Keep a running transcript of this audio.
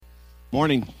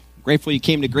Morning. Grateful you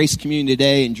came to Grace Community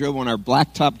today and drove on our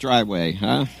blacktop driveway,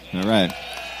 huh? All right.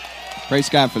 Praise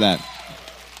God for that.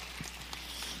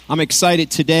 I'm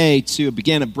excited today to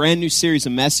begin a brand new series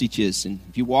of messages. And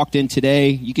if you walked in today,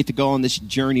 you get to go on this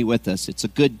journey with us. It's a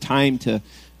good time to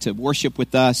worship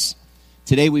with us.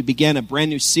 Today we began a brand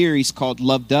new series called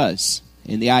Love Does.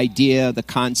 And the idea, the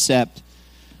concept,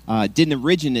 didn't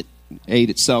originate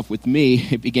itself with me.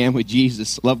 It began with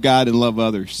Jesus. Love God and love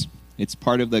others. It's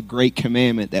part of the great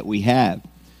commandment that we have.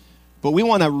 But we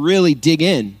want to really dig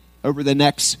in over the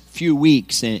next few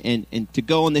weeks and to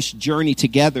go on this journey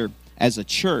together as a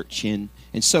church. And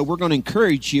so we're going to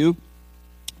encourage you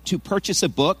to purchase a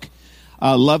book,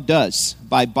 Love Does,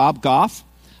 by Bob Goff.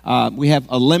 We have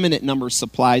a limited number of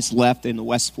supplies left in the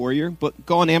West Foyer. But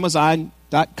go on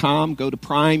Amazon.com, go to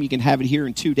Prime. You can have it here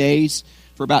in 2 days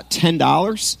for about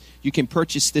 $10. You can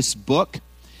purchase this book.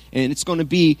 And it's going to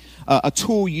be a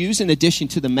tool used in addition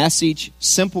to the message.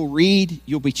 Simple read.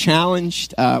 You'll be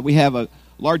challenged. We have a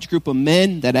large group of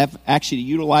men that have actually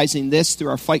utilizing this through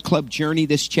our Fight Club journey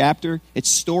this chapter. It's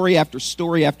story after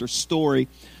story after story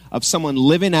of someone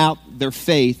living out their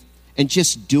faith and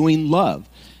just doing love.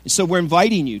 And so we're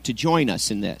inviting you to join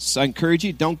us in this. So I encourage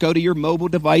you, don't go to your mobile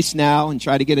device now and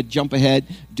try to get a jump ahead.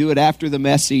 Do it after the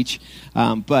message.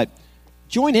 But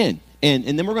join in. And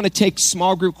then we're going to take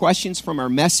small group questions from our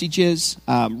messages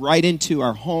right into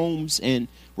our homes. And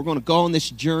we're going to go on this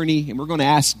journey, and we're going to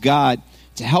ask God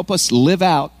to help us live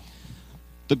out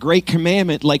the great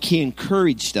commandment like he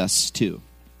encouraged us to.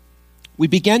 We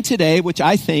begin today, which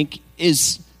I think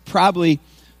is probably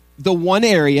the one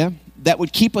area that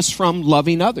would keep us from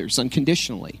loving others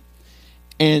unconditionally.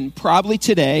 And probably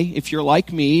today, if you're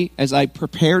like me, as I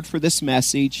prepared for this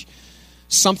message,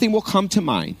 something will come to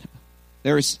mind.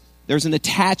 There's an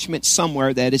attachment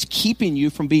somewhere that is keeping you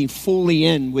from being fully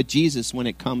in with Jesus when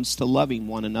it comes to loving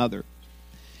one another.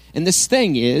 And this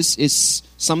thing is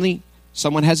something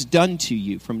someone has done to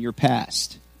you from your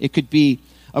past. It could be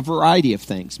a variety of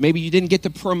things. Maybe you didn't get the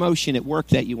promotion at work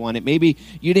that you wanted. Maybe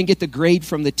you didn't get the grade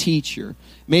from the teacher.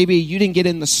 Maybe you didn't get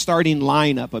in the starting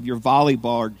lineup of your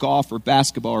volleyball or golf or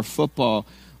basketball or football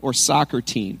or soccer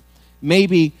team.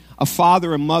 Maybe a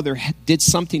father and mother did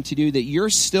something to you that you're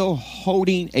still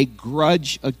holding a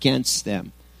grudge against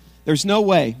them. There's no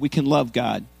way we can love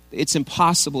God. It's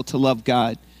impossible to love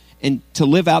God and to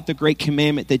live out the great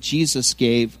commandment that Jesus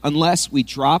gave unless we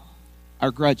drop our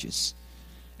grudges.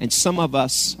 And some of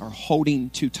us are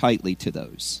holding too tightly to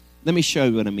those. Let me show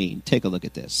you what I mean. Take a look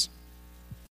at this.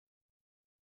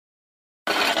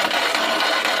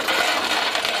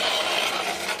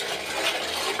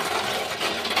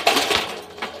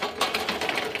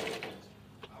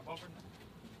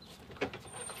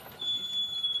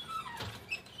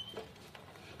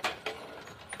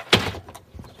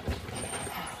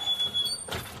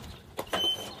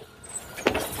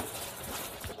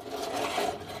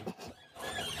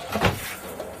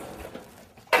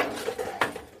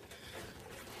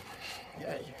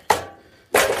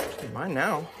 Mine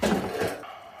now.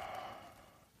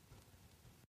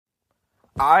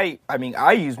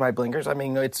 I use my blinkers.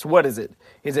 What is it?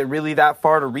 Is it really that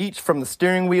far to reach from the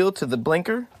steering wheel to the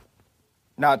blinker?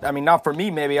 Not for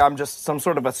me. Maybe I'm just some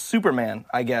sort of a Superman,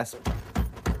 I guess.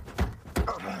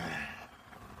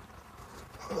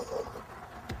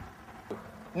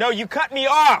 No, you cut me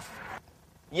off.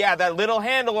 Yeah, that little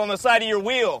handle on the side of your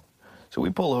wheel. So we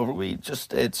pull over.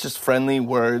 It's just friendly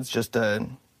words. Just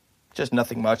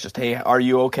nothing much. Just, hey, are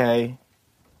you okay?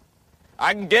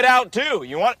 I can get out too.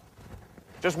 You want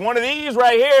just one of these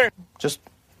right here? Just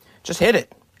hit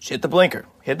it. Just hit the blinker.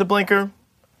 Hit the blinker.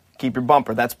 Keep your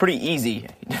bumper. That's pretty easy.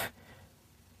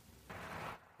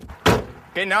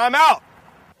 Okay, now I'm out.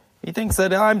 He thinks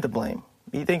that I'm to blame.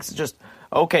 He thinks it's just,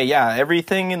 okay, yeah,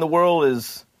 everything in the world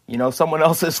is, someone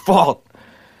else's fault.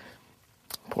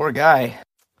 Poor guy.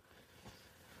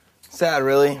 Sad,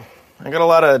 really. I got a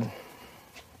lot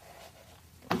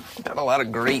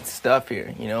of great stuff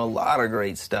here, a lot of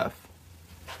great stuff.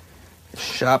 The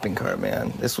shopping cart,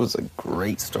 man. This was a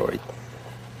great story.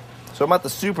 So I'm at the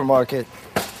supermarket,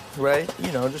 right?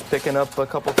 Just picking up a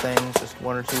couple things, just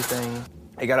one or two things.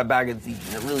 I got a bag of these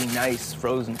really nice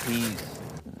frozen peas.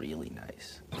 Really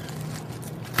nice.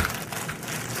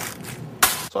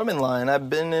 So I'm in line. I've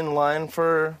been in line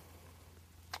for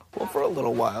a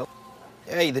little while.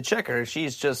 Hey, the checker,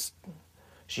 she's just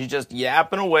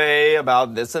yapping away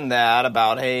about this and that,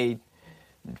 about, hey,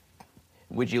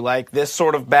 would you like this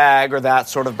sort of bag or that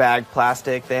sort of bag,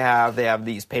 plastic they have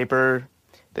these paper,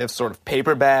 they have sort of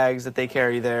paper bags that they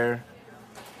carry there.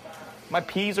 My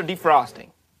peas are defrosting.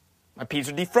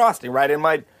 right in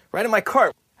my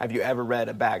cart. Have you ever read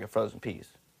a bag of frozen peas?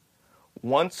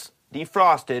 once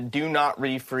defrosted, do not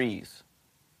refreeze.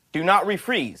 Do not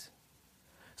refreeze.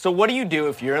 So what do you do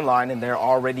if you're in line and they're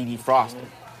already defrosted?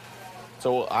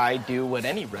 So I do what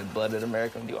any red-blooded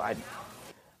American do. I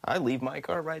leave my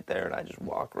car right there and I just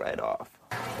walk right off.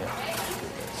 Yeah.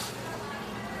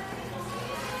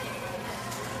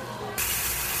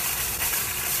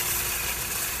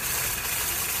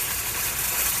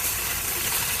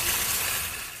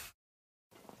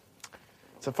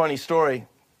 It's a funny story.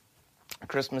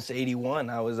 Christmas '81,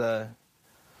 I was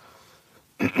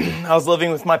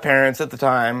living with my parents at the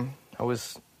time. I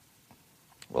was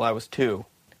 2.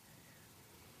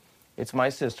 It's my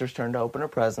sister's turn to open her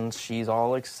presents. She's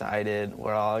all excited.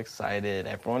 We're all excited.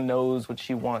 Everyone knows what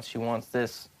she wants. She wants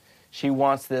this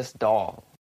doll.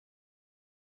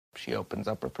 She opens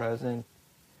up her present,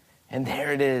 and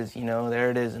there it is. There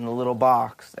it is in the little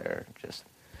box there. Just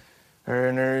her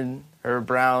and her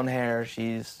brown hair.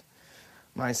 She's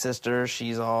my sister.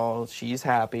 She's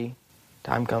happy.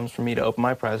 Time comes for me to open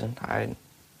my present. I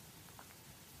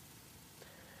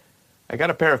got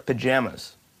a pair of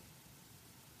pajamas.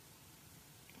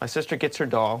 My sister gets her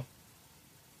doll.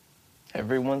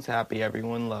 Everyone's happy.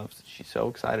 Everyone loves it. She's so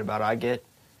excited about it.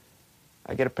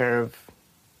 I get a pair of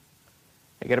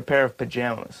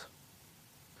pajamas.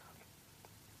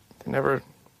 They never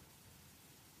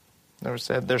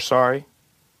said they're sorry.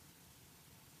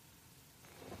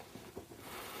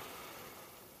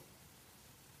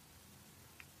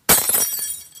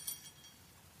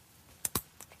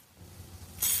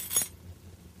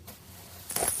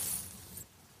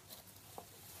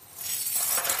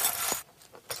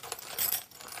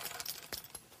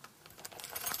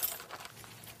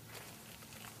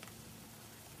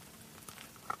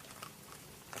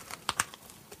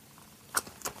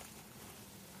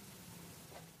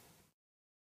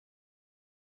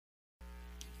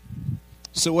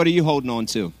 So what are you holding on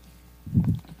to?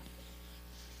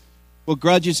 What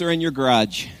grudges are in your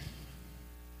garage?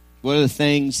 What are the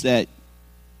things that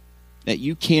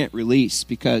you can't release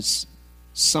because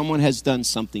someone has done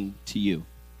something to you?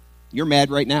 You're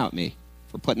mad right now at me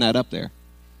for putting that up there.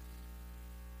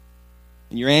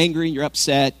 And you're angry and you're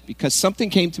upset because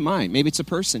something came to mind. Maybe it's a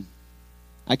person.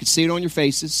 I could see it on your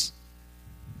faces.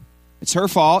 It's her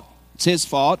fault. It's his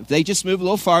fault. If they just move a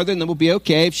little farther, then we'll be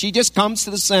okay. If she just comes to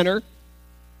the center,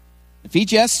 if he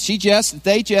jests, she jests, if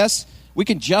they jest, we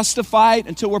can justify it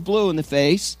until we're blue in the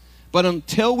face. But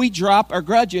until we drop our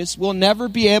grudges, we'll never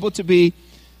be able to be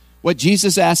what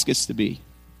Jesus asked us to be.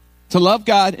 To love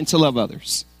God and to love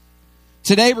others.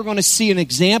 Today we're going to see an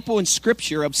example in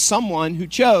Scripture of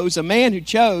a man who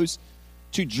chose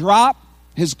to drop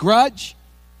his grudge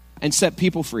and set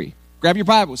people free. Grab your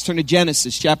Bibles, turn to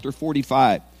Genesis chapter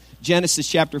 45. Genesis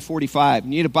chapter 45. You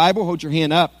need a Bible? Hold your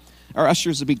hand up. Our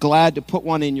ushers will be glad to put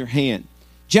one in your hand.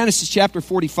 Genesis chapter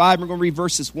 45, we're going to read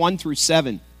verses 1 through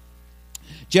 7.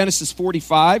 Genesis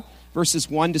 45, verses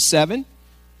 1 to 7.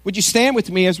 Would you stand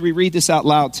with me as we read this out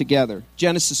loud together?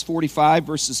 Genesis 45,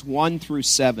 verses 1 through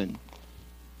 7.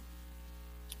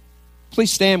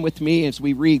 Please stand with me as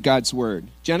we read God's word.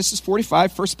 Genesis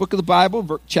 45, first book of the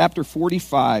Bible, chapter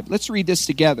 45. Let's read this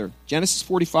together. Genesis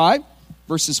 45,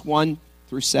 verses 1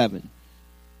 through 7.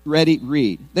 Ready,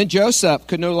 read. Then Joseph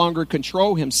could no longer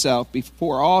control himself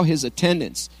before all his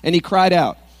attendants, and he cried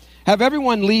out, "Have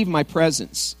everyone leave my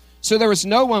presence." So there was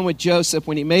no one with Joseph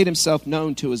when he made himself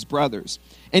known to his brothers.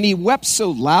 And he wept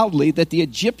so loudly that the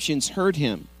Egyptians heard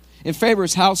him, and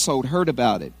Pharaoh's household heard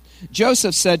about it.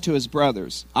 Joseph said to his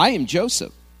brothers, "I am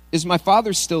Joseph. Is my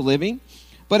father still living?"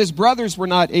 But his brothers were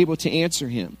not able to answer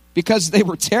him, because they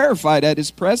were terrified at his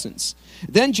presence.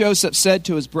 Then Joseph said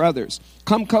to his brothers,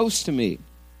 "Come close to me."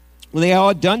 When they all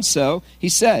had done so, he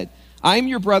said, "I am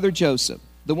your brother Joseph,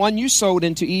 the one you sold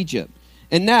into Egypt.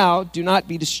 And now do not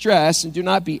be distressed and do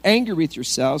not be angry with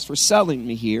yourselves for selling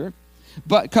me here,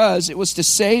 because it was to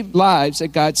save lives that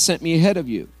God sent me ahead of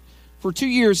you. For 2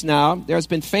 years now there has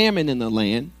been famine in the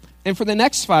land, and for the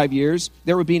next 5 years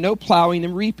there will be no plowing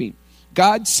and reaping.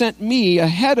 God sent me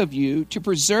ahead of you to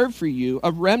preserve for you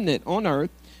a remnant on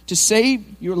earth, to save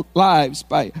your lives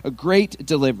by a great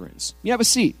deliverance." You have a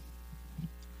seat.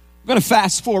 We're going to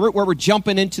fast forward where we're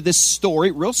jumping into this story,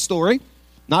 real story,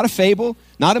 not a fable,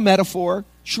 not a metaphor,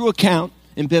 true account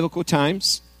in biblical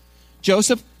times.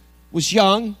 Joseph was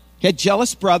young, he had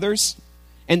jealous brothers.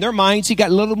 In their minds, he got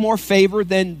a little more favor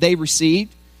than they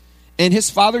received. And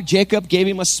his father, Jacob, gave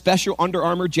him a special Under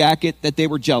Armour jacket that they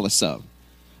were jealous of.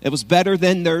 It was better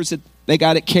than theirs that they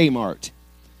got at Kmart.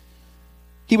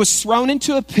 He was thrown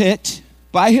into a pit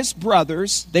by his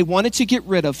brothers. They wanted to get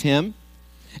rid of him.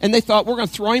 And they thought, we're going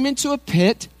to throw him into a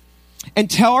pit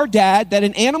and tell our dad that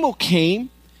an animal came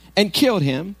and killed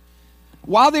him.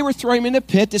 while they were throwing him in a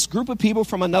pit, this group of people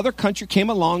from another country came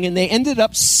along, and they ended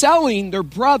up selling their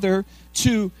brother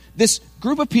to this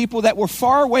group of people that were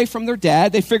far away from their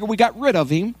dad. They figured we got rid of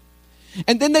him.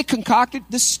 And then they concocted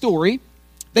this story.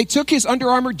 They took his Under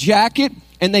Armour jacket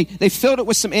and they filled it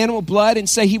with some animal blood and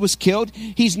say he was killed.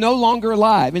 He's no longer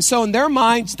alive. And so in their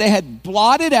minds, they had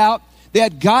blotted out, they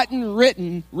had gotten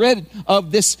rid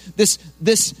of this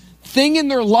thing in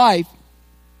their life,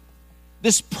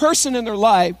 this person in their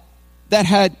life that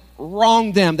had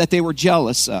wronged them, that they were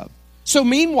jealous of. So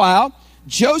meanwhile,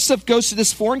 Joseph goes to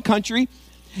this foreign country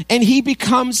and he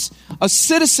becomes a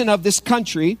citizen of this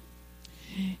country.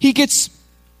 He gets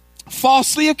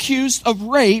falsely accused of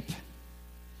rape.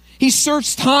 He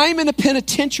serves time in a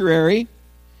penitentiary.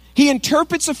 He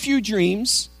interprets a few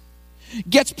dreams,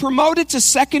 gets promoted to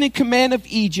second in command of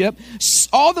Egypt,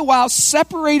 all the while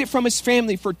separated from his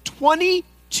family for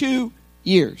 22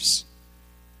 years.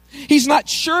 He's not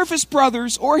sure if his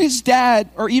brothers or his dad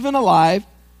are even alive,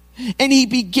 and he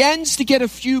begins to get a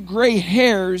few gray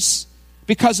hairs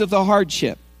because of the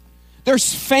hardship.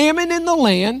 There's famine in the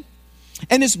land,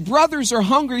 and his brothers are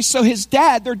hungry, so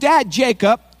their dad,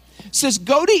 Jacob, says,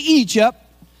 go to Egypt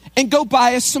and go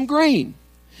buy us some grain.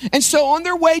 And so on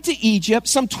their way to Egypt,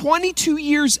 some 22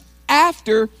 years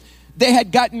after they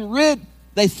had gotten rid,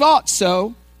 they thought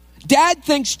so, dad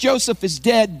thinks Joseph is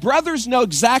dead. Brothers know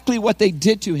exactly what they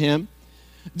did to him.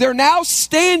 They're now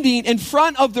standing in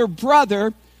front of their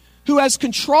brother who has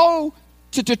control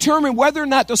to determine whether or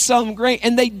not they'll sell him grain.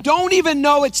 And they don't even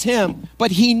know it's him,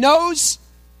 but he knows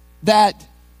that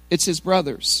it's his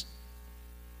brothers.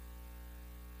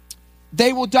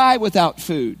 They will die without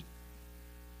food.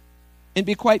 And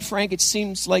be quite frank, it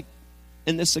seems like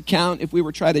in this account, if we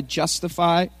were trying to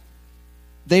justify,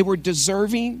 they were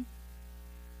deserving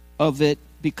of it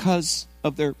because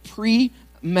of their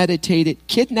premeditated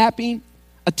kidnapping,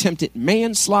 attempted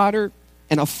manslaughter,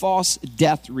 and a false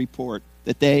death report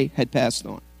that they had passed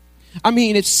on. I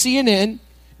mean, if CNN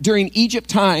during Egypt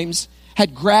times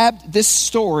had grabbed this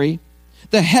story,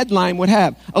 the headline would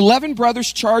have, 11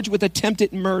 brothers charged with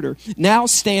attempted murder now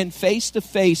stand face to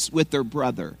face with their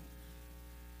brother.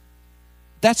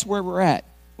 That's where we're at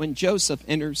when Joseph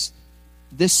enters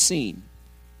this scene.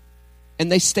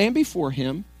 And they stand before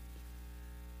him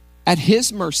at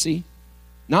his mercy,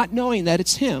 not knowing that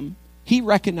it's him, he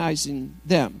recognizing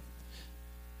them.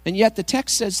 And yet the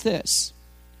text says this.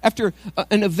 After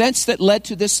an events that led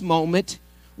to this moment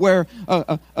where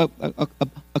a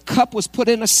cup was put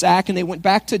in a sack and they went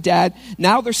back to dad,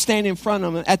 now they're standing in front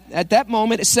of him. At that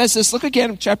moment, it says this. Look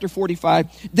again in chapter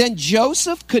 45. Then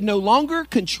Joseph could no longer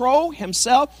control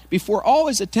himself before all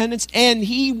his attendants, and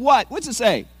he what? What's it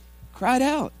say? Cried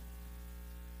out.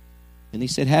 And he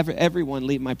said, have everyone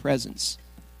leave my presence.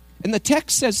 And the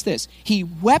text says this. He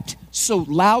wept so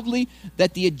loudly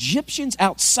that the Egyptians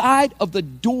outside of the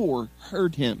door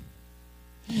heard him.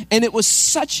 And it was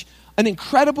such an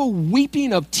incredible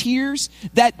weeping of tears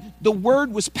that the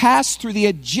word was passed through the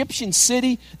Egyptian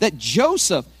city that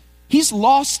Joseph, he's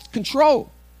lost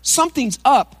control. Something's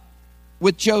up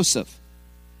with Joseph.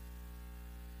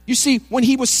 You see, when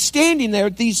he was standing there,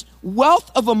 these wealth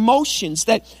of emotions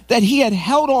that he had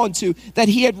held on to, that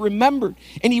he had remembered,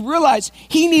 and he realized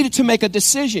he needed to make a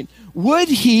decision. Would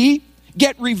he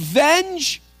get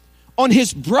revenge on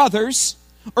his brothers,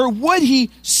 or would he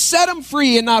set them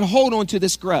free and not hold on to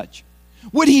this grudge?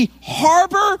 Would he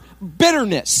harbor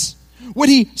bitterness? Would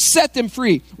he set them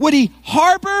free? Would he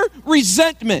harbor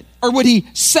resentment, or would he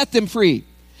set them free?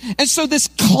 And so this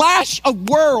clash of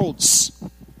worlds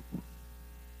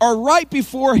are right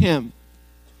before him.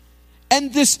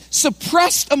 And this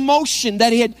suppressed emotion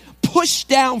that he had pushed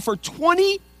down for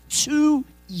 22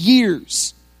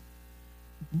 years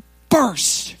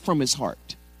burst from his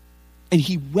heart. And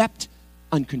he wept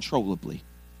uncontrollably.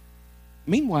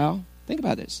 Meanwhile, think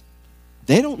about this.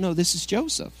 They don't know this is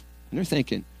Joseph. And they're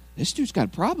thinking, this dude's got a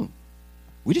problem.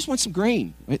 We just want some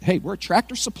grain. Hey, we're a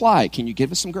Tractor Supply. Can you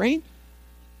give us some grain?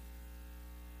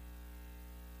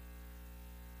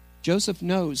 Joseph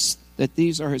knows that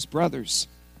these are his brothers.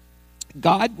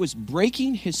 God was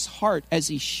breaking his heart as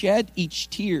he shed each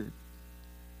tear.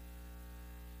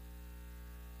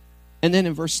 And then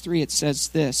in verse 3 it says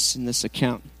this in this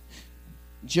account.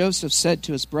 Joseph said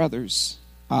to his brothers,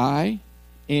 I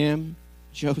am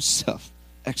Joseph!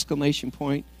 Exclamation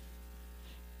point.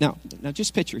 Now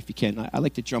just picture if you can. I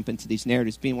like to jump into these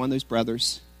narratives being one of those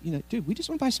brothers. You know, dude, we just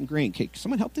want to buy some grain. Can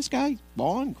someone help this guy?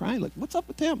 Bawling, crying, like, what's up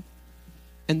with him?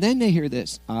 And then they hear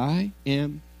this, I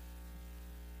am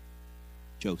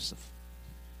Joseph.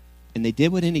 And they did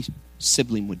what any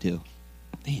sibling would do.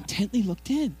 They intently looked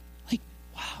in. Like,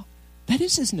 wow, that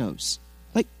is his nose.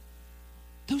 Like,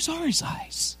 those are his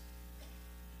eyes.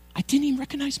 I didn't even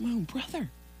recognize my own brother.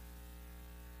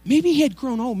 Maybe he had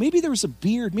grown old. Maybe there was a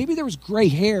beard. Maybe there was gray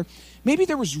hair. Maybe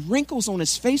there was wrinkles on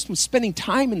his face from spending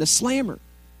time in the slammer.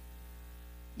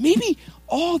 Maybe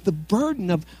all the burden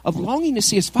of longing to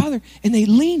see his father, and they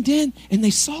leaned in and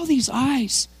they saw these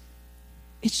eyes.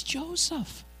 It's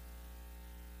Joseph.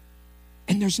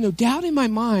 And there's no doubt in my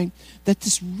mind that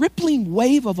this rippling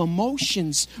wave of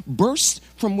emotions burst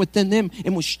from within them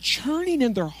and was churning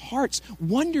in their hearts,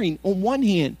 wondering on one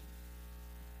hand,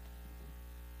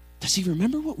 does he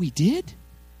remember what we did?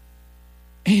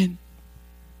 And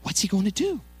what's he going to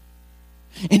do?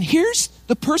 And here's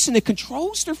the person that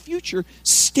controls their future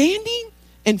standing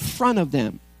in front of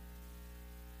them.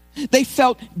 They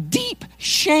felt deep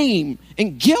shame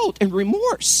and guilt and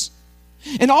remorse.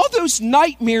 And all those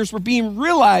nightmares were being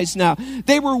realized now.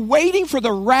 They were waiting for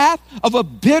the wrath of a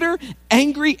bitter,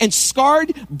 angry, and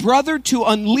scarred brother to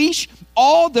unleash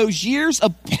all those years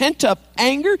of pent-up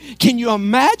anger. Can you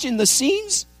imagine the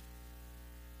scenes?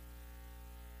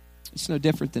 It's no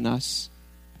different than us.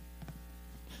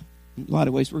 In a lot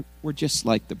of ways, we're just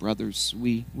like the brothers.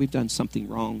 We've done something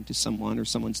wrong to someone, or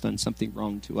someone's done something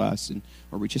wrong to us,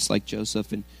 or we're just like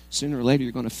Joseph, and sooner or later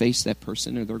you're going to face that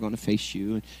person, or they're going to face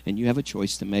you, and you have a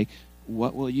choice to make.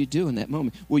 What will you do in that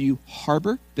moment? Will you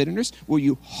harbor bitterness? Will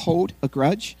you hold a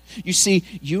grudge? You see,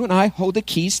 you and I hold the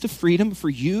keys to freedom for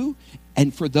you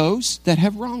and for those that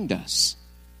have wronged us.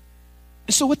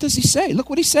 So what does he say? Look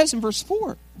what he says in verse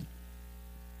 4.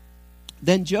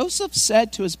 Then Joseph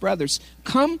said to his brothers,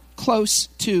 "Come close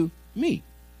to me."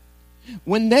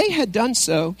 When they had done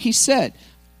so, he said,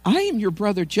 "I am your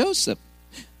brother Joseph.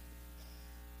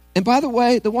 And by the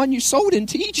way, the one you sold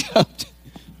into Egypt."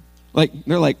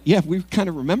 They're like, yeah, we kind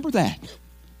of remember that.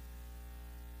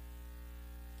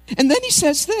 And then he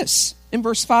says this in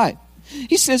verse 5.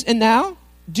 He says, "And now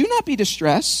do not be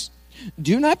distressed.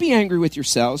 Do not be angry with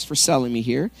yourselves for selling me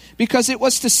here, because it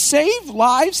was to save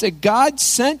lives that God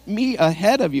sent me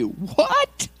ahead of you."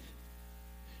 What?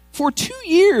 For 2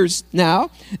 years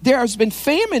now, there has been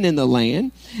famine in the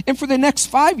land, and for the next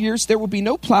 5 years, there will be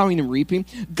no plowing and reaping.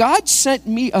 God sent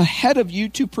me ahead of you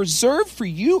to preserve for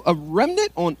you a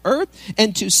remnant on earth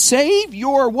and to save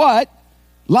your what?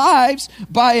 Lives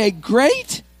by a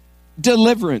great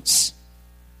deliverance.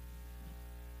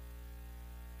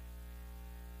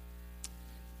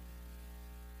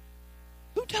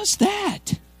 Who does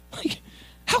that?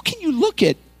 How can you look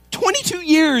at 22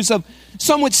 years of,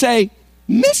 some would say,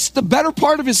 missed the better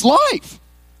part of his life?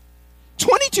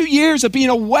 22 years of being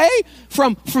away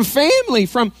from family,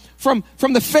 from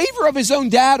the favor of his own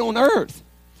dad on earth.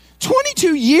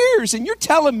 22 years, and you're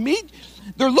telling me,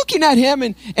 they're looking at him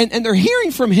and they're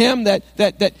hearing from him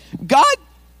that God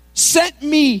sent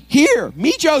me here,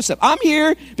 me Joseph. I'm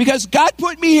here because God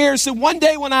put me here, so one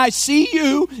day when I see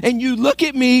you and you look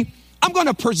at me, I'm going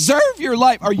to preserve your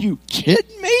life. Are you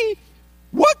kidding me?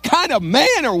 What kind of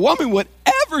man or woman would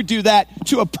ever do that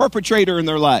to a perpetrator in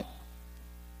their life?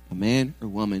 A man or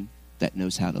woman that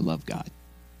knows how to love God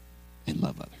and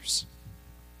love others.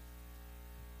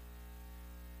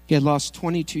 He had lost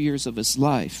 22 years of his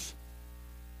life.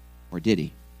 Or did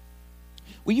he?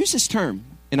 We use this term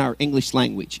in our English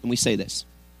language, and we say this.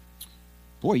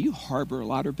 Boy, you harbor a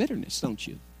lot of bitterness, don't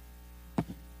you?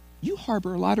 You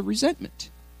harbor a lot of resentment.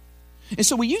 And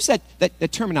so we use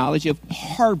that terminology of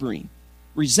harboring,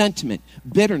 resentment,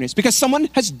 bitterness, because someone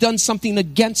has done something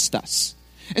against us.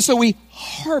 And so we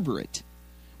harbor it.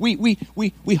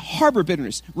 We harbor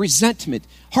bitterness, resentment,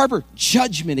 harbor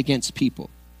judgment against people.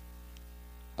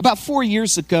 About 4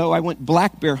 years ago, I went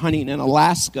black bear hunting in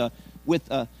Alaska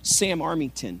with Sam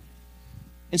Armington.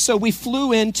 And so we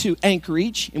flew into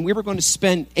Anchorage, and we were going to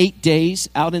spend 8 days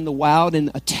out in the wild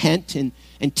in a tent in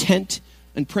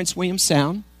Prince William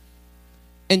Sound.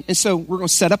 And so we're going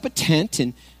to set up a tent,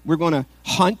 and we're going to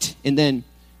hunt and then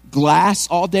glass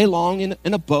all day long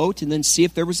in a boat, and then see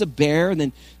if there was a bear, and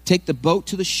then take the boat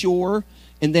to the shore,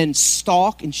 and then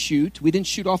stalk and shoot. We didn't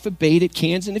shoot off a bait at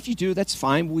cans, and if you do, that's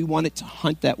fine. But we wanted to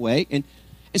hunt that way. And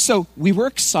so we were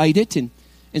excited, and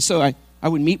so I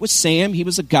would meet with Sam. He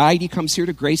was a guide. He comes here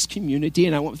to Grace Community,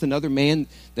 and I went with another man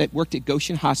that worked at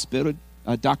Goshen Hospital,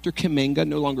 Dr. Kaminga,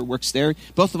 no longer works there.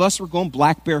 Both of us were going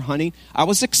black bear hunting. I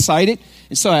was excited,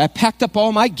 and so I packed up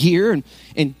all my gear,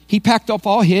 and he packed up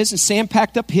all his, and Sam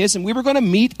packed up his, and we were going to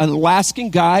meet an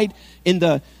Alaskan guide in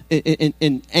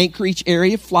Anchorage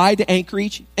area, fly to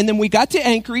Anchorage. And then we got to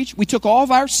Anchorage. We took all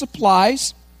of our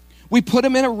supplies. We put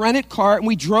them in a rented car, and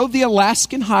we drove the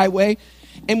Alaskan highway,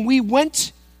 and we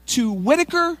went to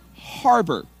Whitaker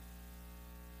Harbor.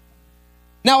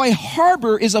 Now, a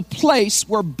harbor is a place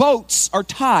where boats are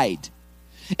tied.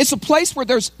 It's a place where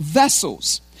there's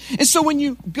vessels. And so when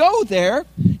you go there,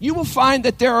 you will find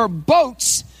that there are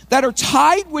boats that are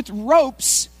tied with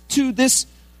ropes to this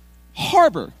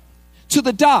harbor, to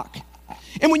the dock.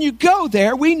 And when you go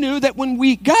there, we knew that when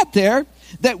we got there,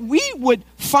 that we would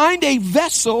find a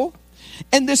vessel,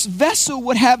 and this vessel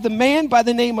would have the man by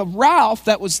the name of Ralph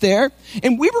that was there,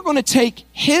 and we were going to take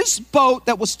his boat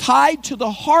that was tied to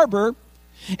the harbor,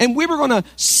 and we were going to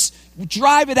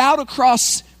drive it out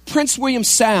across Prince William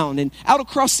Sound and out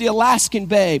across the Alaskan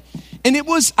Bay. And it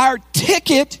was our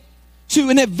ticket to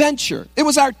an adventure. It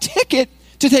was our ticket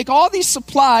to take all these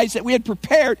supplies that we had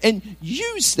prepared and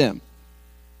use them.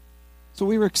 So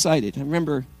we were excited. I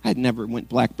remember I had never went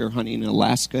black bear hunting in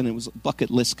Alaska, and it was a bucket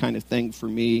list kind of thing for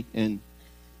me, and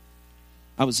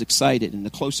I was excited. And the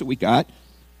closer we got,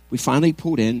 we finally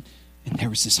pulled in, and there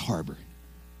was this harbor.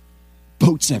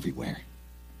 Boats everywhere.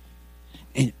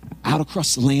 And out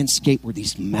across the landscape were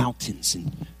these mountains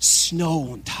and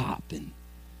snow on top. And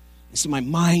so my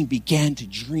mind began to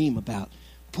dream about,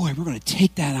 boy, we're going to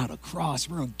take that out across.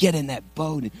 We're going to get in that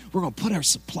boat, and we're going to put our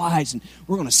supplies, and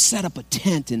we're going to set up a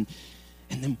tent, and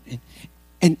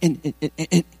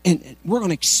we're going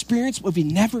to experience what we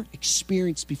never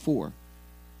experienced before.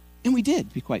 And we did,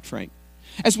 to be quite frank.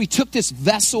 As we took this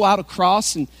vessel out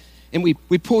across, and we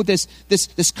pulled this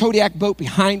Kodiak boat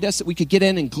behind us that we could get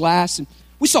in and glass, and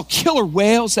we saw killer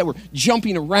whales that were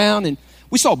jumping around, and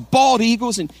we saw bald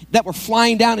eagles that were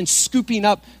flying down and scooping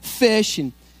up fish.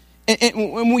 And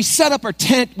when we set up our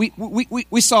tent,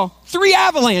 we saw 3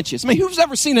 avalanches. I mean, who's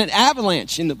ever seen an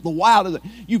avalanche in the wild?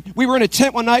 We were in a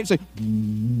tent one night, it's like,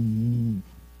 and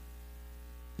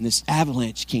this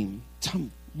avalanche came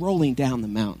rolling down the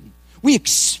mountain. We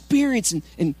experienced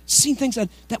and seen things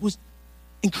that was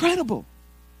incredible.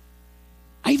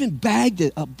 I even bagged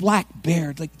a black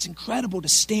bear. Like, it's incredible to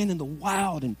stand in the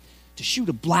wild and to shoot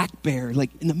a black bear,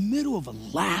 like in the middle of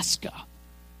Alaska.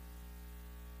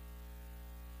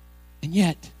 And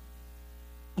yet,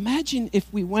 imagine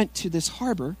if we went to this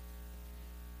harbor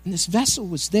and this vessel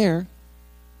was there,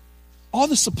 all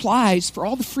the supplies for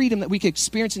all the freedom that we could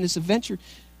experience in this adventure,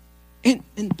 and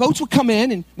boats would come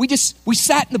in, and we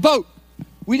sat in the boat.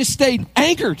 We just stayed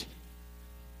anchored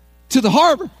to the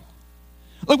harbor.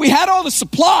 Like, we had all the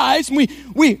supplies, and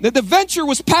the venture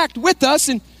was packed with us,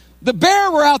 and the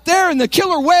bear were out there, and the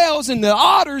killer whales, and the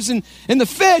otters, and the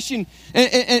fish, and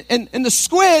the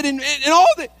squid, and all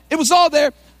that. It was all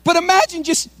there. But imagine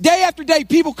just day after day,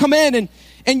 people come in,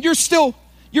 and you're still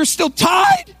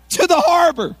tied to the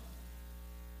harbor.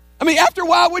 I mean, after a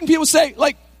while, wouldn't people say,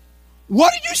 like,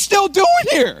 what are you still doing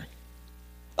here?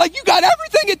 Like, you got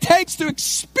everything it takes to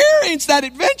experience that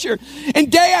adventure. And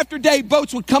day after day,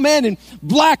 boats would come in, and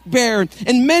black bear,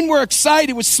 and men were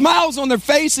excited with smiles on their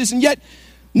faces. And yet,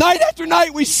 night after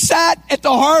night, we sat at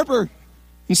the harbor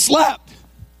and slept,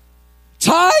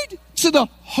 tied to the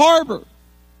harbor.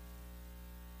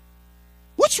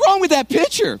 What's wrong with that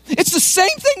picture? It's the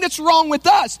same thing that's wrong with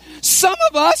us. Some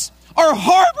of us are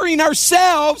harboring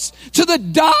ourselves to the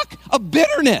dock of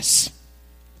bitterness.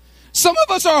 Some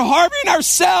of us are harboring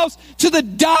ourselves to the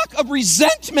dock of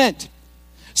resentment.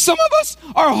 Some of us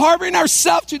are harboring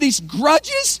ourselves to these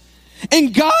grudges,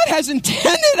 and God has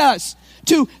intended us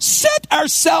to set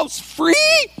ourselves free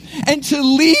and to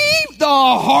leave the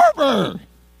harbor.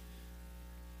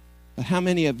 But how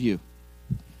many of you,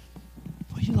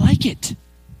 well, you like it?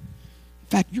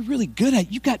 In fact, you're really good at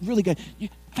it. You got really good. In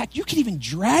fact, you can even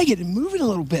drag it and move it a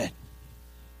little bit.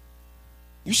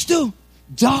 You're still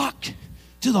docked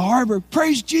to the harbor.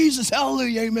 Praise Jesus.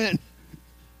 Hallelujah. Amen.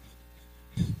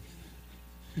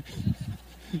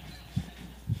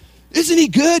 Isn't he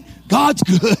good? God's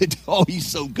good. Oh, he's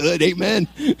so good. Amen.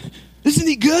 Isn't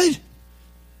he good?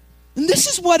 And this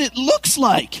is what it looks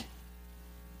like.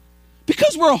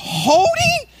 Because we're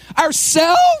holding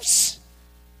ourselves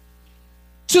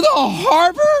to the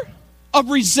harbor of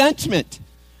resentment.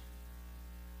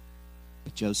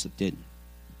 But Joseph didn't.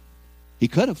 He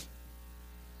could have.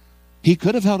 He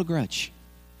could have held a grudge,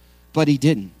 but he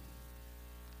didn't.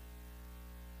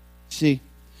 See,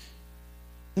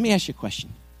 let me ask you a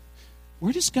question.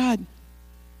 Where does God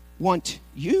want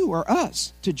you or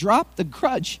us to drop the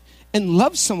grudge and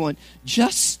love someone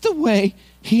just the way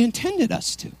he intended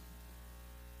us to?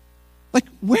 Like,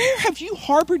 where have you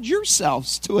harbored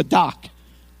yourselves to a dock?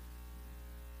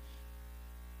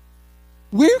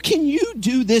 Where can you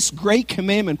do this great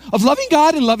commandment of loving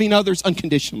God and loving others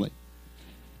unconditionally?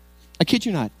 I kid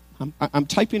you not. I'm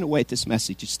typing away at this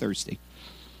message. It's Thursday.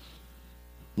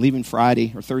 Leaving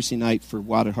Friday or Thursday night for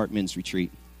Wild at Heart Men's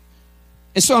Retreat.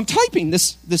 And so I'm typing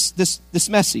this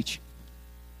message.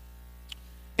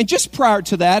 And just prior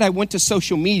to that, I went to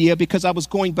social media because I was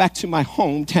going back to my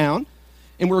hometown.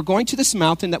 And we were going to this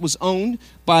mountain that was owned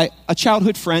by a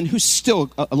childhood friend who's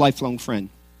still a lifelong friend.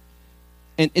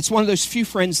 And it's one of those few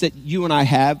friends that you and I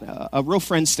have. A real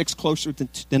friend sticks closer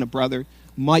than a brother.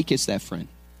 Mike is that friend.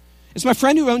 It's my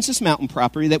friend who owns this mountain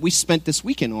property that we spent this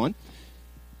weekend on,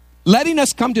 letting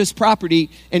us come to his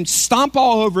property and stomp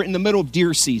all over it in the middle of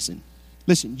deer season.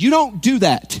 Listen, you don't do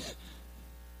that.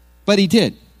 But he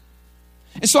did.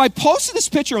 And so I posted this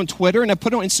picture on Twitter, and I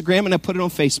put it on Instagram, and I put it on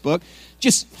Facebook,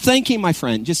 just thanking my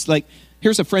friend. Just like,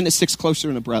 here's a friend that sticks closer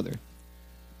than a brother.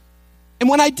 And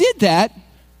when I did that,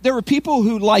 there were people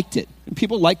who liked it. And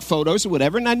people liked photos or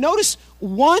whatever. And I noticed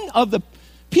one of the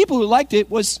people who liked it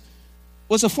was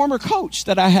a former coach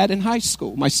that I had in high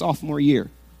school, my sophomore year.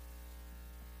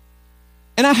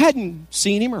 And I hadn't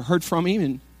seen him or heard from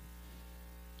him.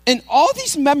 And all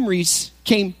these memories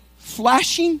came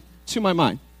flashing to my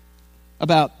mind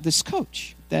about this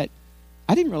coach that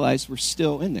I didn't realize were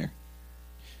still in there.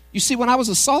 You see, when I was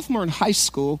a sophomore in high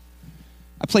school,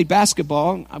 I played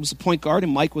basketball. I was a point guard,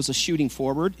 and Mike was a shooting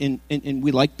forward, and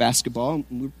we liked basketball.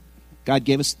 God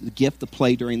gave us the gift to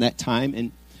play during that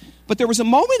time. But there was a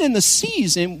moment in the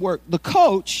season where the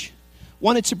coach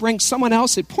wanted to bring someone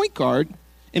else at point guard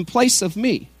in place of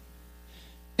me.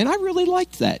 And I really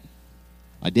liked that.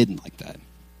 I didn't like that.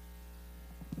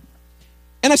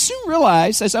 And I soon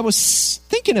realized, as I was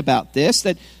thinking about this,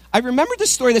 that I remembered the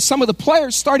story that some of the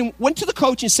players went to the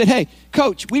coach and said, hey,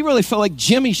 coach, we really feel like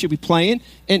Jimmy should be playing.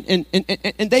 And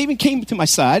they even came to my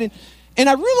side. And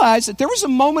I realized that there was a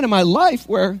moment in my life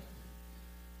where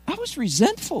I was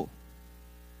resentful.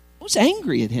 I was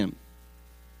angry at him.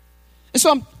 And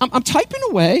so I'm typing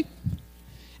away.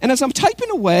 And as I'm typing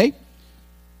away,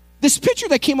 this picture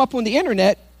that came up on the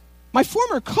internet, my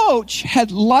former coach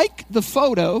had liked the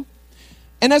photo.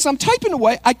 And as I'm typing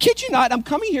away, I kid you not, I'm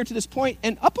coming here to this point,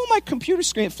 and up on my computer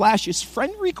screen it flashes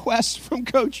friend request from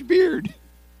Coach Beard.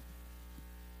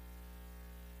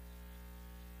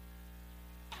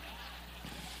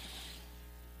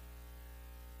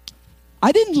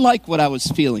 I didn't like what I was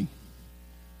feeling.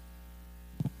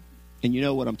 And you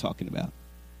know what I'm talking about.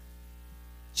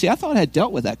 See, I thought I had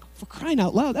dealt with that. For crying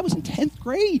out loud, that was in 10th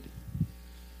grade.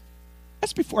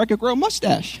 That's before I could grow a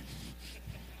mustache.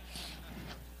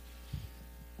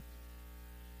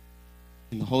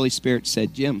 And the Holy Spirit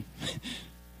said, Jim,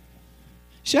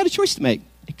 she had a choice to make.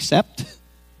 Accept,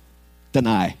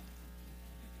 deny.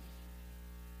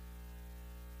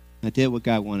 I did what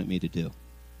God wanted me to do.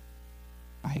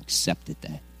 I accepted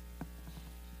that.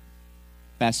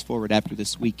 Fast forward after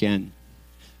this weekend,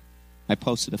 I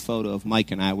posted a photo of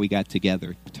Mike and I. We got together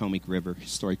at Potomac River,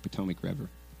 historic Potomac River.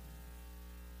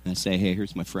 And I say, hey,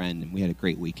 here's my friend, and we had a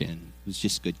great weekend. It was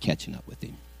just good catching up with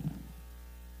him.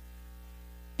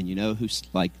 And you know who's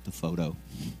liked the photo?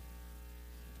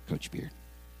 Coach Beard.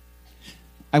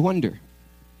 I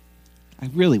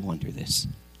really wonder this.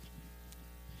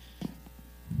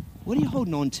 What are you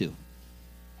holding on to?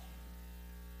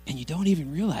 And you don't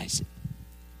even realize it.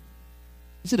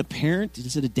 Is it a parent?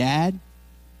 Is it a dad?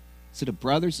 Is it a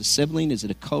brother? Is it a sibling? Is it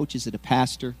a coach? Is it a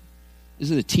pastor? Is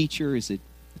it a teacher? Is it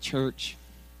a church?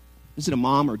 Is it a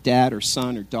mom or dad or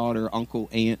son or daughter, uncle,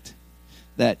 aunt?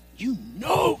 That you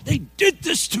know they did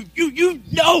this to you. You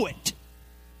know it.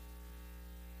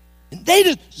 And they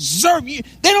deserve you.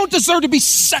 They don't deserve to be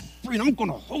set free. And I'm going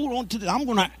to hold on to this. I'm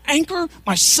going to anchor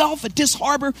myself at this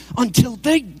harbor until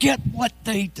they get what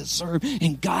they deserve.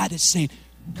 And God is saying,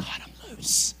 cut them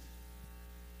loose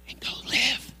and go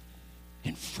live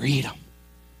in freedom.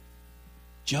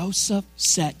 Joseph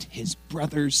set his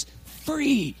brothers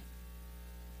free.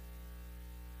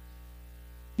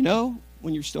 You know,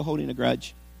 when you're still holding a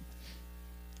grudge,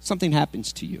 something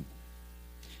happens to you.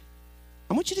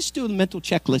 I want you to just do a mental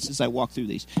checklist as I walk through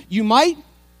these. You might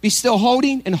be still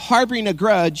holding and harboring a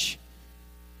grudge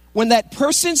when that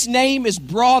person's name is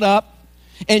brought up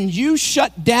and you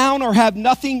shut down or have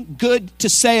nothing good to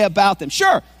say about them.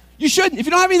 Sure, you shouldn't. If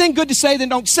you don't have anything good to say, then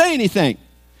don't say anything.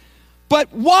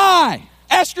 But why?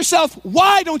 Ask yourself,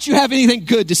 why don't you have anything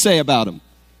good to say about them?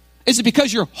 Is it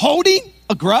because you're holding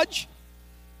a grudge?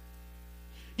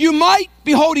 You might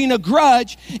be holding a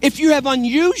grudge if you have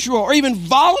unusual or even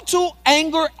volatile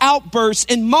anger outbursts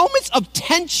in moments of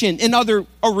tension in other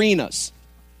arenas.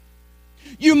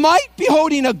 You might be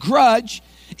holding a grudge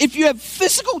if you have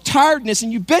physical tiredness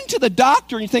and you've been to the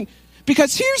doctor and you think,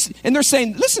 and they're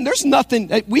saying, listen, there's nothing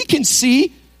that we can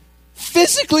see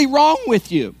physically wrong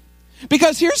with you.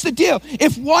 Because here's the deal.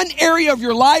 If one area of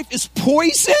your life is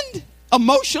poisoned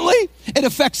emotionally, it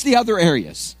affects the other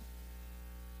areas.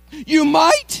 You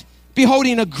might be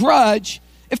holding a grudge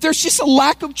if there's just a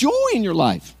lack of joy in your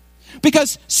life.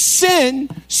 Because sin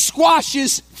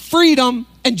squashes freedom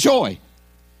and joy.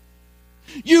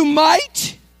 You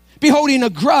might be holding a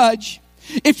grudge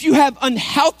if you have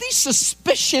unhealthy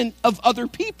suspicion of other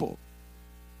people.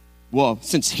 Well,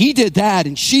 since he did that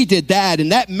and she did that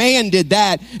and that man did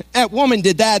that woman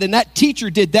did that and that teacher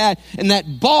did that and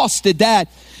that boss did that,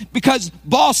 because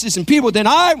bosses and people, then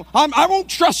I won't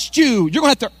trust you. You're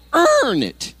going to have to earn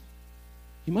it.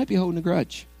 You might be holding a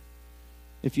grudge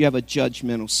if you have a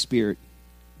judgmental spirit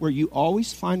where you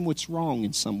always find what's wrong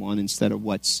in someone instead of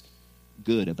what's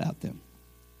good about them.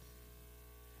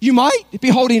 You might be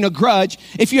holding a grudge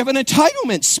if you have an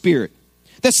entitlement spirit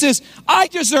that says, I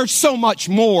deserve so much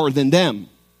more than them.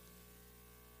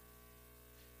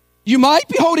 You might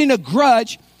be holding a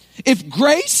grudge if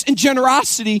grace and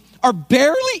generosity are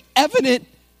barely evident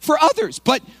for others,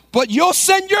 but you'll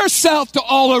send yourself to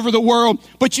all over the world,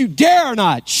 but you dare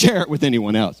not share it with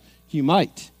anyone else. You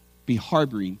might be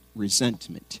harboring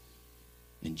resentment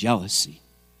and jealousy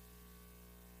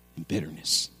and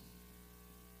bitterness.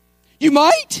 You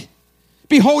might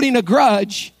be holding a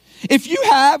grudge if you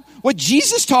have what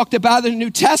Jesus talked about in the New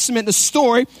Testament, the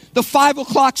story, the 5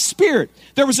 o'clock spirit.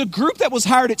 There was a group that was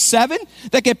hired at 7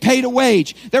 that get paid a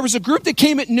wage. There was a group that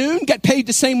came at noon, get paid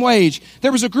the same wage.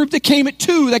 There was a group that came at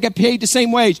 2 that get paid the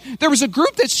same wage. There was a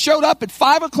group that showed up at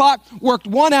 5 o'clock, worked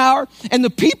 1 hour, and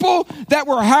the people that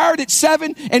were hired at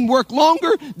 7 and worked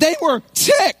longer, they were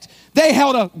ticked. They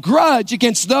held a grudge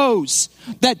against those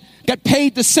that got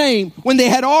paid the same when they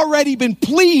had already been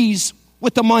pleased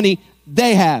with the money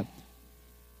they have.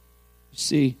 You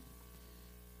see,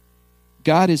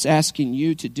 God is asking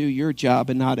you to do your job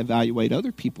and not evaluate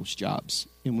other people's jobs.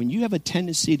 And when you have a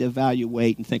tendency to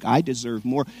evaluate and think, I deserve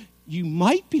more, you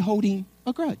might be holding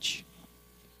a grudge.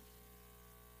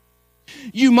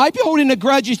 You might be holding a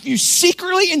grudge if you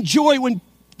secretly enjoy when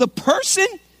the person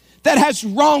that has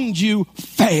wronged you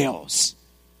fails.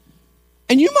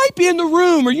 And you might be in the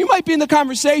room or you might be in the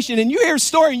conversation and you hear a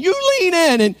story and you lean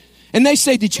in and they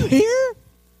say, did you hear?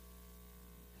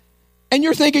 And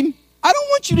you're thinking, I don't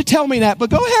want you to tell me that, but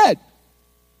go ahead.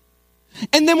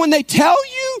 And then when they tell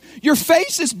you, your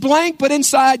face is blank, but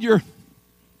inside you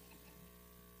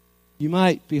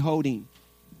might be holding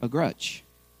a grudge.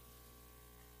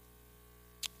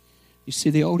 You see,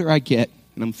 the older I get,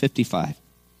 and I'm 55,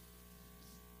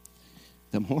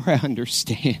 the more I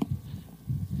understand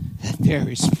that there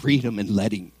is freedom in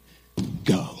letting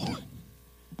go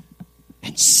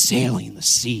and sailing the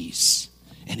seas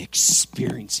and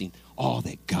experiencing all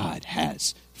that God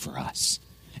has for us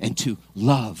and to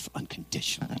love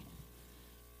unconditionally.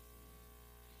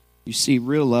 You see,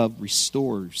 real love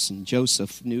restores, and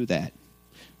Joseph knew that.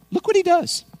 Look what he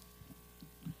does.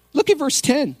 Look at verse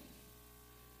 10.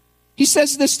 He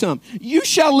says this to him, you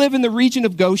shall live in the region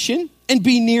of Goshen and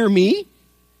be near me,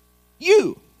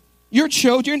 you, your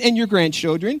children and your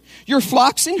grandchildren, your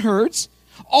flocks and herds,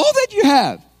 all that you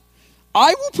have.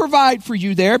 I will provide for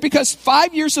you there because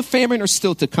 5 years of famine are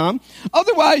still to come.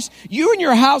 Otherwise, you and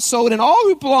your household and all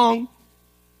who belong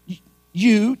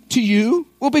to you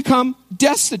will become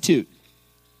destitute.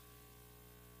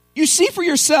 You see for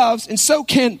yourselves, and so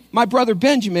can my brother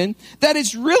Benjamin, that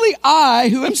it's really I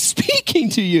who am speaking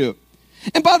to you.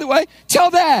 And by the way, tell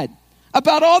Dad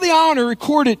about all the honor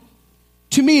recorded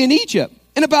to me in Egypt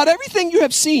and about everything you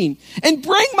have seen. And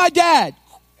bring my dad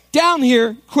down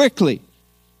here quickly.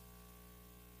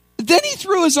 Then he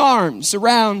threw his arms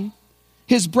around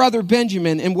his brother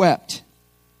Benjamin and wept.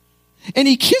 And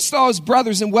he kissed all his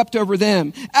brothers and wept over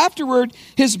them. Afterward,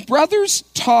 his brothers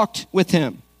talked with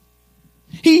him.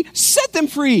 He set them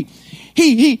free.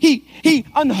 He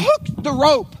unhooked the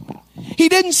rope. He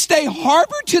didn't stay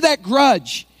harbored to that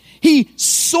grudge. He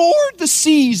soared the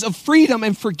seas of freedom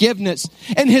and forgiveness.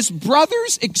 And his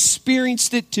brothers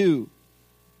experienced it too.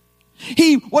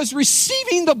 He was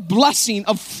receiving the blessing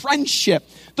of friendship,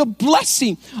 the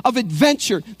blessing of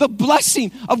adventure, the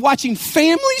blessing of watching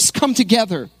families come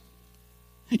together.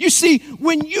 You see,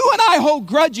 when you and I hold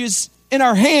grudges in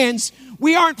our hands,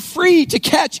 we aren't free to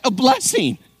catch a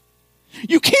blessing.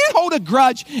 You can't hold a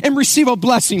grudge and receive a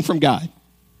blessing from God.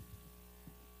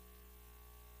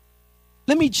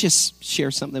 Let me just share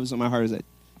something that was on my heart. Is that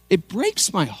it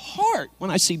breaks my heart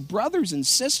when I see brothers and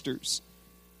sisters,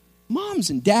 moms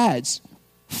and dads,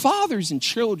 fathers and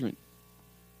children,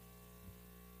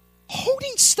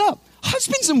 holding stuff,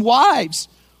 husbands and wives,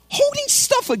 holding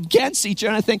stuff against each other.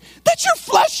 And I think, that's your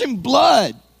flesh and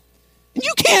blood. And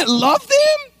you can't love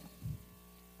them?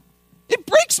 It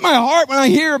breaks my heart when I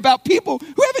hear about people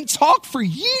who haven't talked for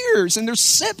years and their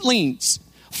siblings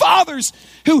fathers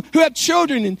who have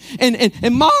children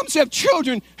and moms who have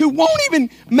children who won't even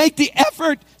make the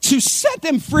effort to set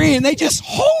them free, and they just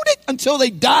hold it until they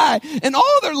die. And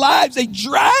all their lives, they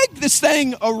drag this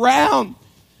thing around,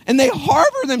 and they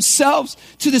harbor themselves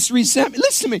to this resentment.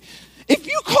 Listen to me. If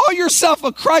you call yourself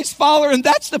a Christ follower and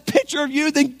that's the picture of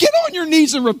you, then get on your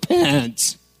knees and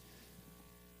repent.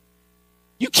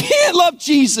 You can't love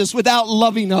Jesus without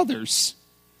loving others.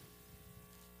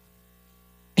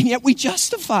 And yet we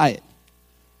justify it.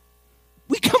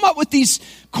 We come up with these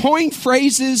coined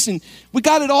phrases and we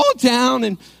got it all down.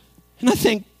 And I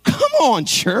think, come on,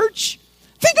 church.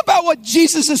 Think about what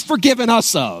Jesus has forgiven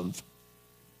us of.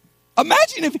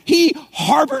 Imagine if he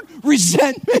harbored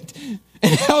resentment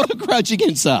and held a grudge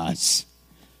against us.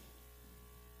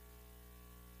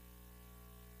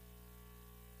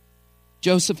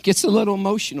 Joseph gets a little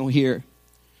emotional here,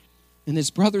 and his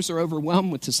brothers are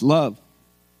overwhelmed with his love.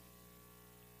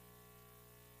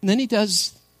 And then he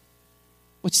does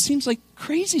what seems like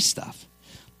crazy stuff.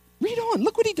 Read on.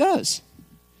 Look what he does.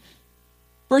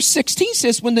 Verse 16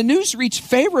 says, when the news reached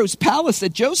Pharaoh's palace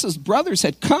that Joseph's brothers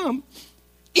had come,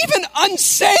 even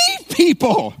unsaved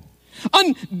people,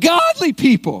 ungodly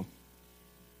people,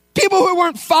 people who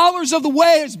weren't followers of the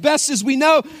way as best as we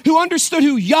know, who understood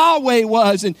who Yahweh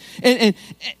was, and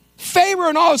Pharaoh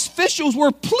and all his officials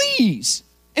were pleased.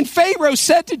 And Pharaoh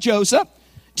said to Joseph,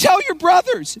 tell your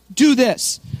brothers, do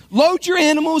this. Load your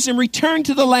animals and return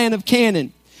to the land of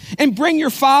Canaan, and bring your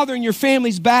father and your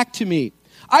families back to me.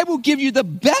 I will give you the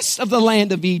best of the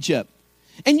land of Egypt,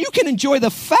 and you can enjoy the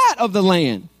fat of the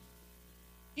land.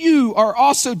 You are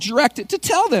also directed to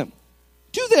tell them,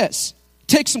 do this.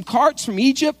 Take some carts from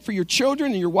Egypt for your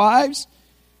children and your wives,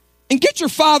 and get your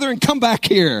father and come back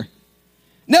here.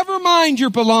 Never mind your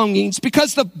belongings,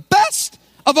 because the best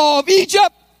of all of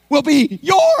Egypt will be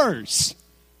yours.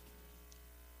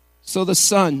 So the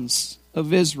sons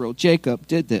of Israel, Jacob,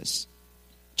 did this.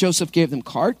 Joseph gave them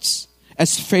carts,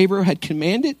 as Pharaoh had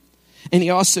commanded, and he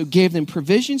also gave them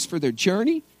provisions for their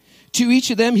journey. To each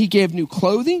of them he gave new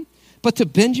clothing, but to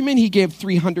Benjamin he gave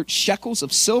 300 shekels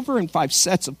of silver and 5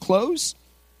 sets of clothes.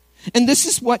 And this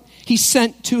is what he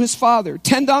sent to his father: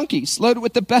 10 donkeys loaded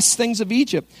with the best things of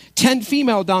Egypt, 10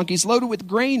 female donkeys loaded with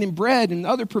grain and bread and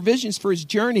other provisions for his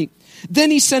journey.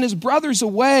 Then he sent his brothers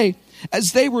away.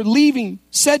 As they were leaving,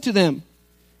 said to them,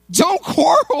 don't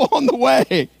quarrel on the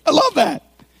way. I love that,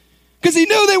 because he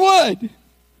knew they would.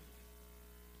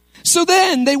 So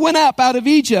then they went up out of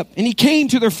Egypt, and he came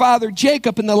to their father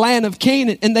Jacob in the land of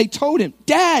Canaan, and they told him,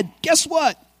 Dad, guess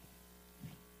what?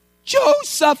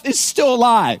 Joseph is still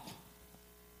alive.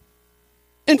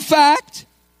 In fact,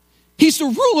 he's the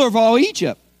ruler of all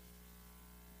Egypt.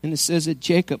 And it says that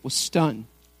Jacob was stunned.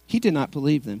 He did not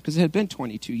believe them, because it had been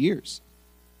 22 years.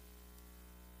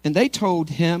 And they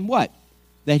told him what?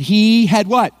 That he had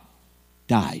what?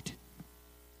 Died.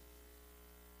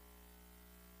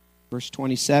 Verse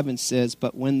 27 says,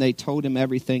 but when they told him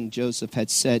everything Joseph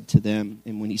had said to them,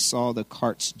 and when he saw the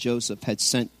carts Joseph had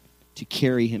sent to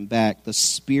carry him back, the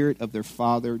spirit of their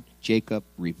father Jacob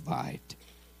revived.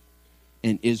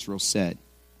 And Israel said,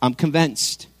 I'm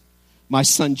convinced my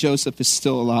son Joseph is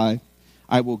still alive.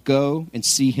 I will go and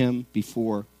see him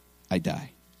before I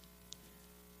die.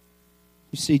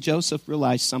 You see, Joseph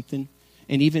realized something,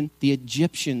 and even the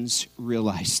Egyptians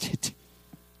realized it.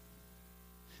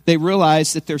 They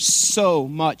realized that there's so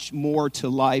much more to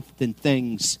life than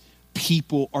things.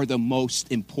 People are the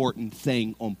most important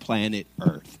thing on planet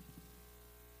Earth.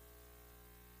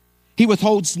 He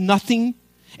withholds nothing,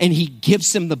 and he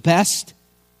gives them the best.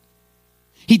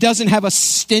 He doesn't have a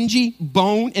stingy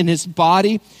bone in his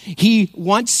body. He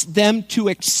wants them to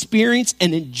experience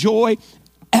and enjoy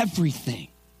everything,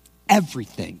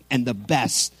 and the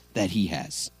best that he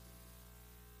has.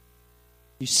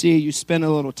 You see, you spend a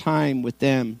little time with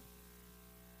them,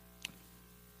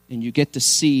 and you get to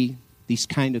see these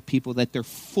kind of people, that they're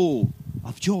full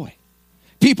of joy.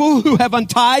 People who have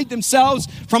untied themselves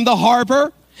from the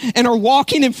harbor and are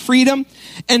walking in freedom,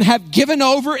 and have given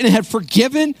over and have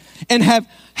forgiven, and have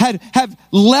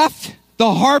left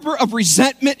the harbor of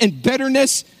resentment and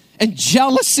bitterness and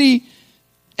jealousy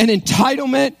and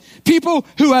entitlement. People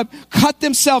who have cut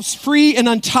themselves free and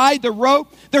untied the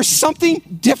rope. There's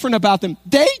something different about them.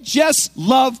 They just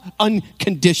love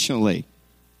unconditionally.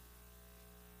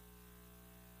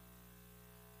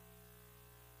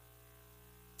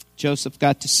 Joseph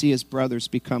got to see his brothers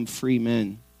become free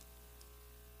men.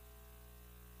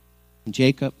 And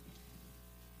Jacob,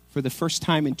 for the first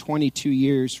time in 22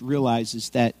 years,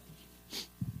 realizes that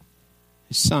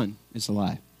his son is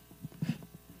alive.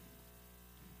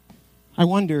 I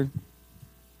wonder,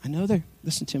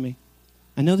 listen to me.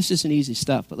 I know this isn't easy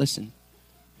stuff, but listen,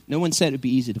 no one said it'd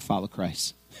be easy to follow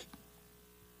Christ.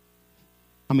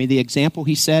 I mean, the example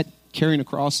he set, carrying a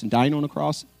cross and dying on a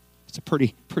cross, it's a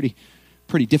pretty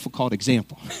difficult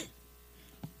example.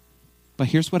 But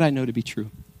here's what I know to be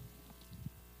true.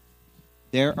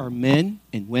 There are men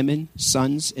and women,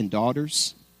 sons and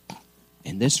daughters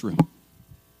in this room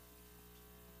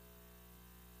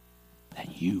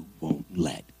that you won't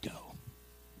let go.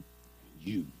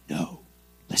 You know,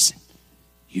 listen,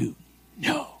 you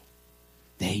know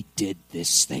they did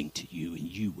this thing to you and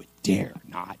you would dare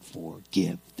not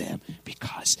forgive them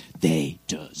because they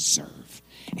deserve.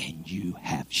 And you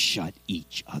have shut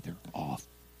each other off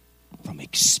from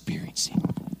experiencing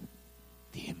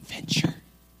the adventure,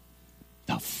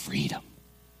 the freedom,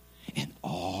 and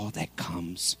all that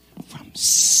comes from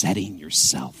setting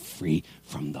yourself free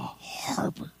from the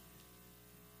harbor.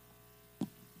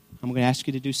 I'm going to ask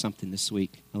you to do something this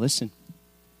week. Now listen,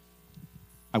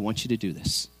 I want you to do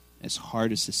this, as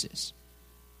hard as this is.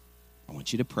 I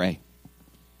want you to pray,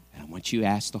 and I want you to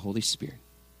ask the Holy Spirit,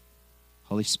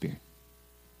 Holy Spirit,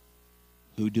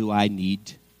 who do I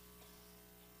need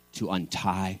to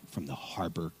untie from the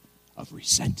harbor of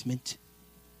resentment,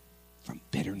 from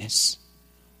bitterness?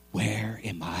 Where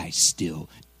am I still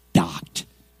docked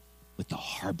with the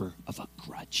harbor of a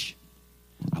grudge?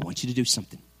 I want you to do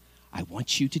something. I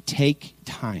want you to take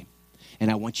time,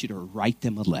 and I want you to write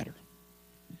them a letter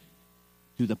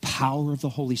through the power of the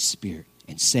Holy Spirit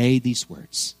and say these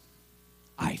words: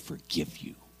 I forgive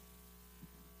you.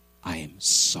 I am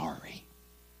sorry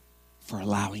for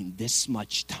allowing this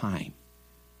much time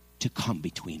to come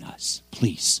between us.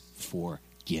 Please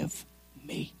forgive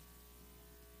me.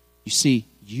 You see,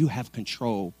 you have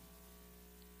control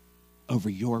over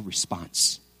your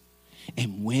response.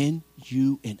 And when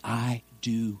you and I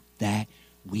do that,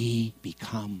 we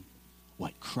become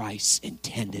what Christ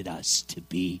intended us to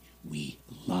be. We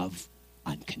love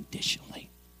unconditionally.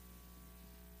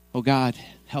 Oh God,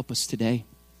 help us today.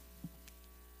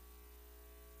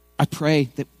 I pray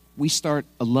that we start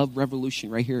a love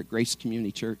revolution right here at Grace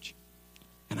Community Church.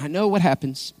 And I know what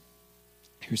happens.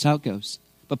 Here's how it goes.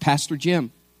 But Pastor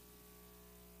Jim,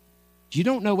 you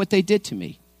don't know what they did to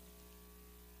me.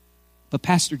 But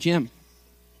Pastor Jim,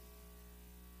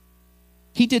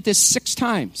 he did this 6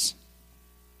 times.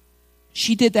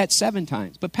 She did that 7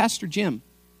 times. But Pastor Jim,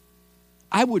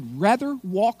 I would rather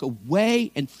walk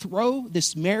away and throw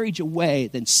this marriage away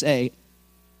than say,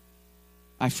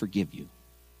 I forgive you.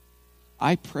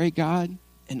 I pray, God,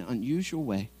 in an unusual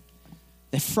way,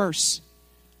 that first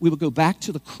we would go back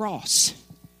to the cross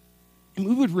and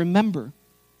we would remember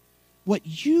what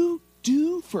you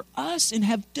do for us and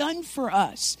have done for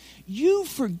us. You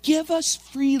forgive us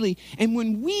freely. And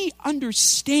when we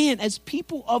understand as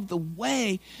people of the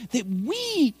way that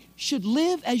we should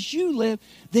live as you live,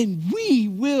 then we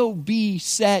will be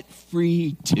set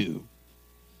free too.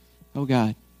 Oh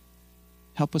God,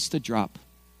 help us to drop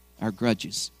our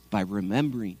grudges by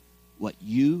remembering what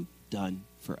you've done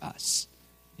for us.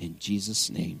 In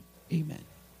Jesus' name, amen.